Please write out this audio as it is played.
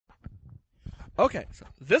Okay, so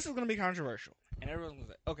this is gonna be controversial, and everyone's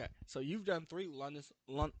gonna say, "Okay, so you've done three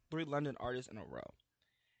London artists in a row,"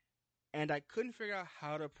 and I couldn't figure out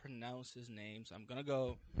how to pronounce his name, so I'm gonna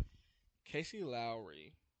go Casey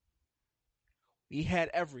Lowry. We had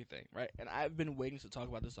everything, right? And I've been waiting to talk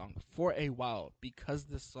about this song for a while because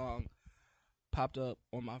this song popped up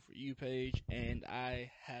on my For You page, and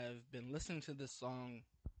I have been listening to this song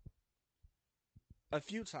a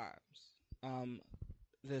few times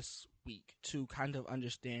this week to kind of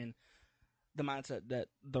understand the mindset that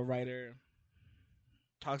the writer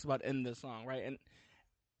talks about in this song, right?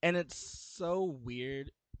 And it's so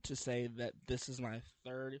weird to say that this is my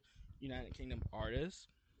third United Kingdom artist,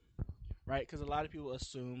 right? Because a lot of people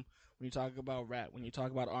assume when you talk about rap, when you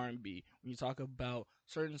talk about R&B, when you talk about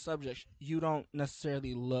certain subjects, you don't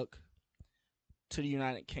necessarily look to the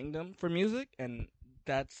United Kingdom for music, and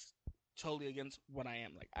that's totally against what I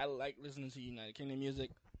am. Like, I like listening to United Kingdom music.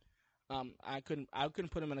 I couldn't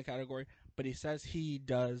put him in a category, but he says he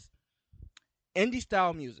does indie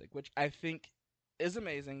style music, which I think is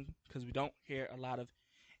amazing because we don't hear a lot of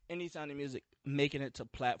indie sounding music making it to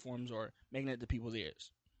platforms or making it to people's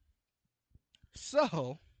ears.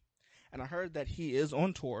 So, and I heard that he is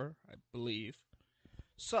on tour, I believe.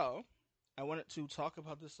 So, I wanted to talk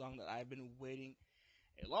about this song that I've been waiting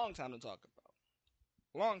a long time to talk about.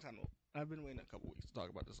 Long time. I've been waiting a couple weeks to talk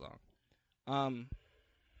about this song. Um,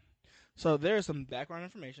 so there's some background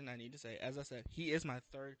information I need to say. As I said, he is my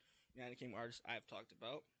third United Kingdom artist I've talked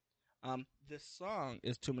about. This song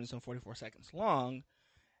is 2 minutes and 44 seconds long,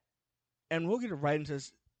 and we'll get right into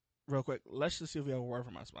this real quick. Let's just see if we have a word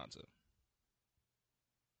from our sponsor.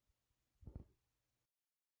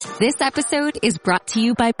 This episode is brought to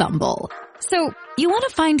you by Bumble. So, you want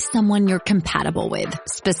to find someone you're compatible with,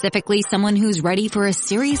 specifically someone who's ready for a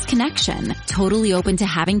serious connection, totally open to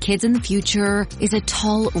having kids in the future, is a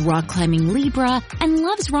tall, rock-climbing Libra, and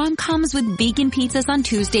loves rom-coms with vegan pizzas on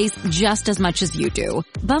Tuesdays just as much as you do.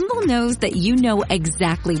 Bumble knows that you know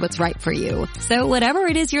exactly what's right for you. So whatever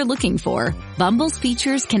it is you're looking for, Bumble's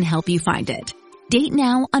features can help you find it. Date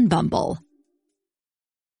now on Bumble.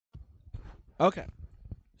 Okay,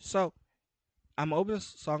 so I'm opening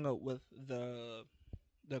this song up with the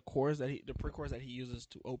chorus the pre-chorus that he uses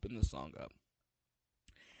to open the song up,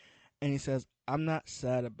 and he says, "I'm not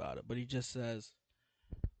sad about it," but he just says,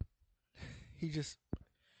 he just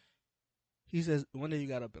he says, "One day you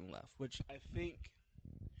got up and left," which I think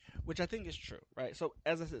is true, right? So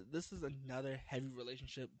as I said, this is another heavy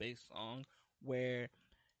relationship based song where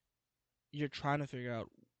you're trying to figure out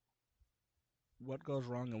what goes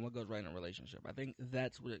wrong and what goes right in a relationship. I think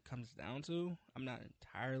that's what it comes down to. I'm not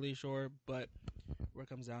entirely sure, but where it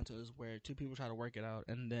comes down to is where two people try to work it out,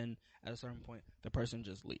 and then at a certain point, the person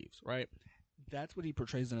just leaves, right? That's what he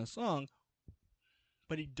portrays in a song,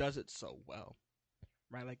 but he does it so well,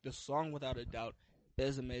 right? Like, the song, without a doubt,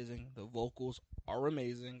 is amazing. The vocals are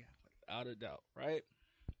amazing, without a doubt, right?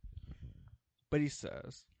 But he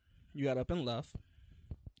says, "You got up and left,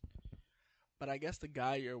 but I guess the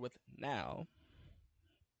guy you're with now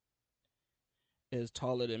is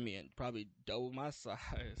taller than me and probably double my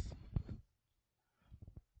size,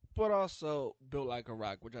 but also built like a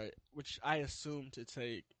rock," which I assume to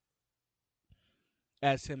take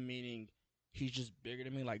as him meaning he's just bigger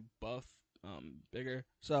than me, like buff, bigger.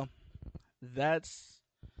 So that's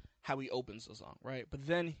how he opens the song, right? But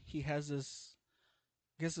then he has this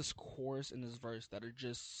chorus and this verse that are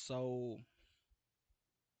just so.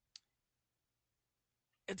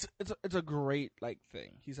 It's a great like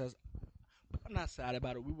thing. He says, "I'm not sad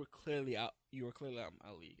about it. We were clearly out. You were clearly out of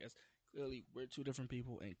my league. As clearly we're two different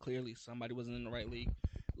people, and clearly somebody wasn't in the right league.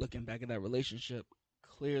 Looking back at that relationship,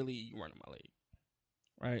 clearly you weren't in my league,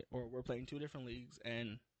 right? Or we're playing two different leagues,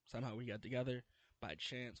 and somehow we got together by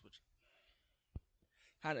chance, which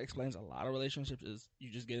kind of explains a lot of relationships. Is you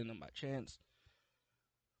just get in them by chance,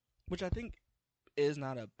 which I think is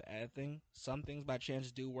not a bad thing. Some things by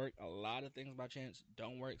chance do work. A lot of things by chance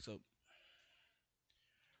don't work. So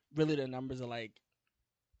really, the numbers are like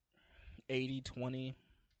 80-20.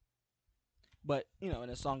 But, in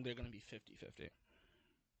a song, they're going to be 50-50.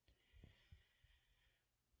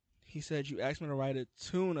 He said, "You asked me to write a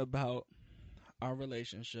tune about our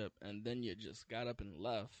relationship, and then you just got up and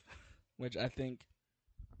left," which is,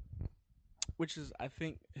 I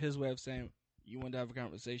think, his way of saying, you wanted to have a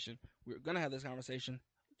conversation. We were going to have this conversation,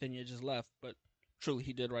 then you just left. But truly,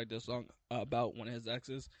 he did write this song about one of his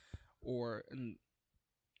exes,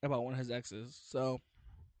 about one of his exes. So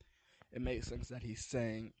it makes sense that he's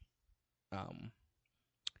saying,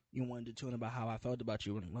 you wanted to tune about how I felt about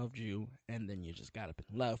you and loved you, and then you just got up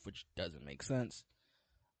and left, which doesn't make sense.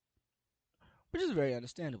 which is very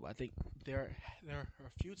understandable. I think there are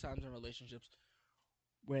a few times in relationships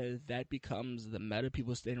where that becomes the meta.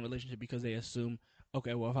 People stay in a relationship because they assume,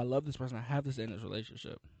 okay, well, if I love this person, I have to stay in this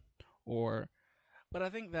relationship. But I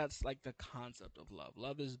think that's like the concept of love.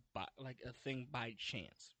 Love is like a thing by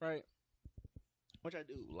chance, right? Which I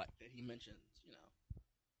do like that he mentions,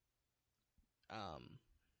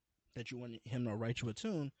 that you want him to write you a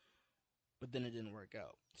tune, but then it didn't work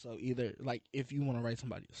out. So either like if you want to write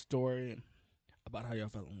somebody a story about how y'all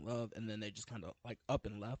fell in love, and then they just kind of like up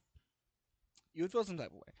and left, you would feel some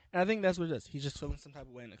type of way. And I think that's what it is. He's just feeling some type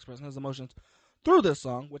of way and expressing his emotions through this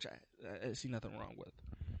song, which I see nothing wrong with.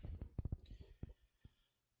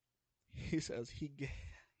 He says he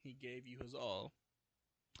gave you his all,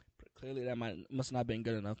 but clearly that must not have been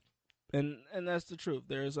good enough. And that's the truth.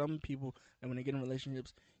 There are some people that when they get in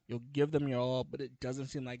relationships, you'll give them your all, but it doesn't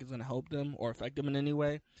seem like it's going to help them or affect them in any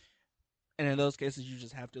way. And in those cases, you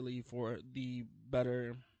just have to leave for the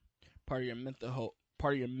better part of your mental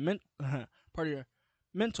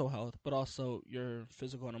health, but also your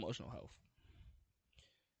physical and emotional health.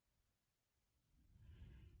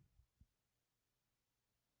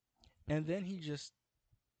 And then he just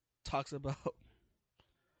talks about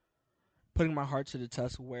putting my heart to the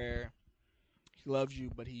test, where he loves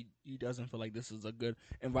you, but he doesn't feel like this is a good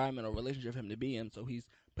environment or relationship for him to be in. So he's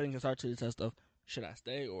putting his heart to the test of, should I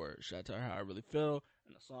stay or should I tell her how I really feel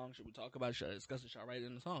in the song? Should we talk about it? Should I discuss it? Should I write it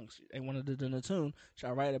in the song? They wanted it in the tune. Should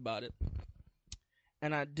I write about it?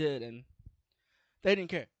 And I did, and they didn't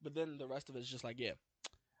care. But then the rest of it is just like, yeah,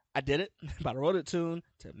 I did it, but I wrote a tune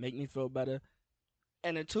to make me feel better.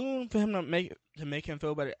 And a tune for him to make him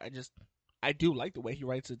feel better, I do like the way he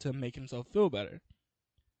writes it to make himself feel better.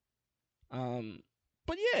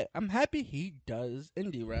 But yeah, I'm happy he does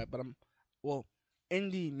indie rap,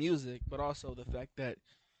 indie music, but also the fact that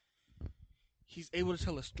he's able to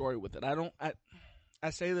tell a story with it. I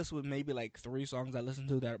say this with maybe like 3 songs I listen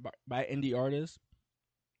to that are by indie artists,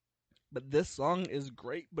 but this song is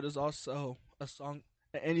great, but it's also an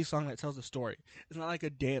indie song that tells a story. It's not like a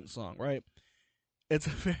dance song, right? It's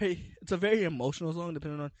a very emotional song,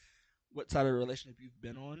 depending on what side of the relationship you've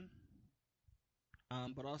been on.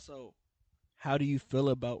 But also, how do you feel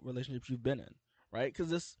about relationships you've been in, right?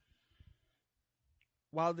 Because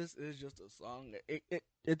while this is just a song,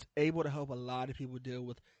 it's able to help a lot of people deal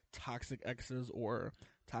with toxic exes or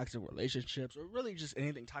toxic relationships, or really just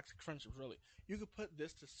anything, toxic friendships, really. You could put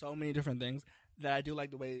this to so many different things that I do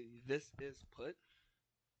like the way this is put.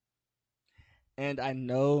 And I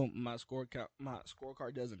know my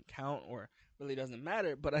scorecard doesn't count or really doesn't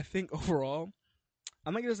matter, but I think overall,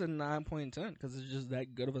 I'm going to give this a 9.10 because it's just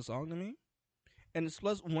that good of a song to me. And it's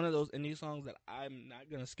plus one of those indie songs that I'm not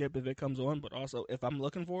going to skip if it comes on, but also if I'm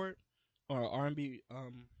looking for it, or R&B,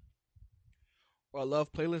 or a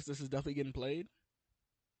love playlist, this is definitely getting played.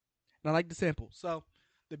 And I like the sample. So,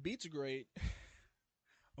 the beat's great.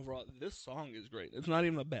 Overall, this song is great. It's not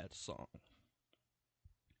even a bad song.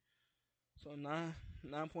 So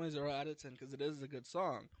 9.0 out of 10 because it is a good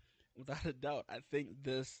song, without a doubt. I think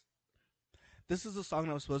this is a song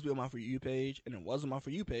that was supposed to be on my For You page, and it was on my For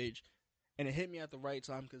You page, and it hit me at the right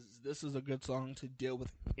time because this is a good song to deal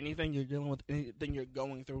with anything you're dealing with, anything you're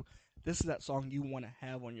going through. This is that song you want to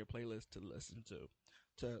have on your playlist to listen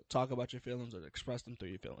to talk about your feelings or to express them through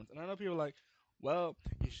your feelings. And I know people are like, well,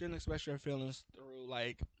 you shouldn't express your feelings through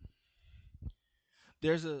like.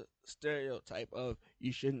 There's a stereotype of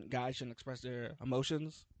guys shouldn't express their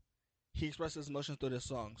emotions. He expresses emotions through this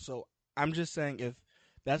song. So I'm just saying, if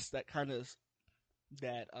that's that kind of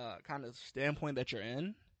standpoint that you're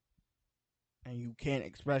in, and you can't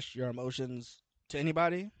express your emotions to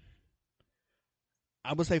anybody,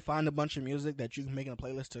 I would say find a bunch of music that you can make in a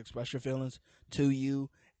playlist to express your feelings to you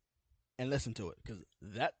and listen to it. Because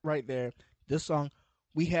that right there, this song,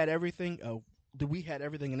 we had everything, and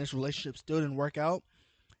this relationship still didn't work out,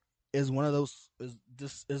 is one of those.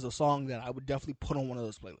 This is a song that I would definitely put on one of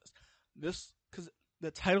those playlists. This, because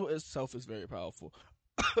the title itself is very powerful.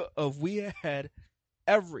 Of we had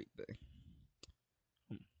everything,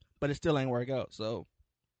 but it still ain't work out. So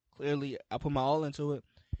clearly, I put my all into it.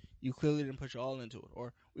 You clearly didn't put your all into it,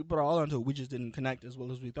 or we put our all into it. We just didn't connect as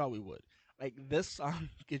well as we thought we would. Like, this song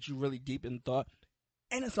gets you really deep in thought,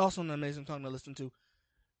 and it's also an amazing song to listen to,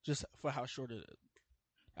 just for how short it is.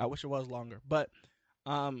 I wish it was longer, but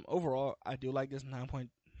overall, I do like this 9.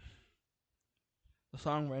 The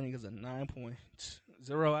song rating is a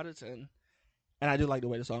 9.0 out of 10, and I do like the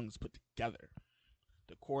way the song is put together.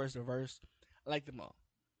 The chorus, the verse, I like them all.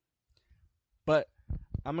 But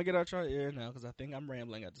I'm gonna get out your ear now because I think I'm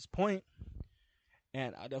rambling at this point,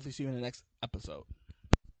 and I'll definitely see you in the next episode.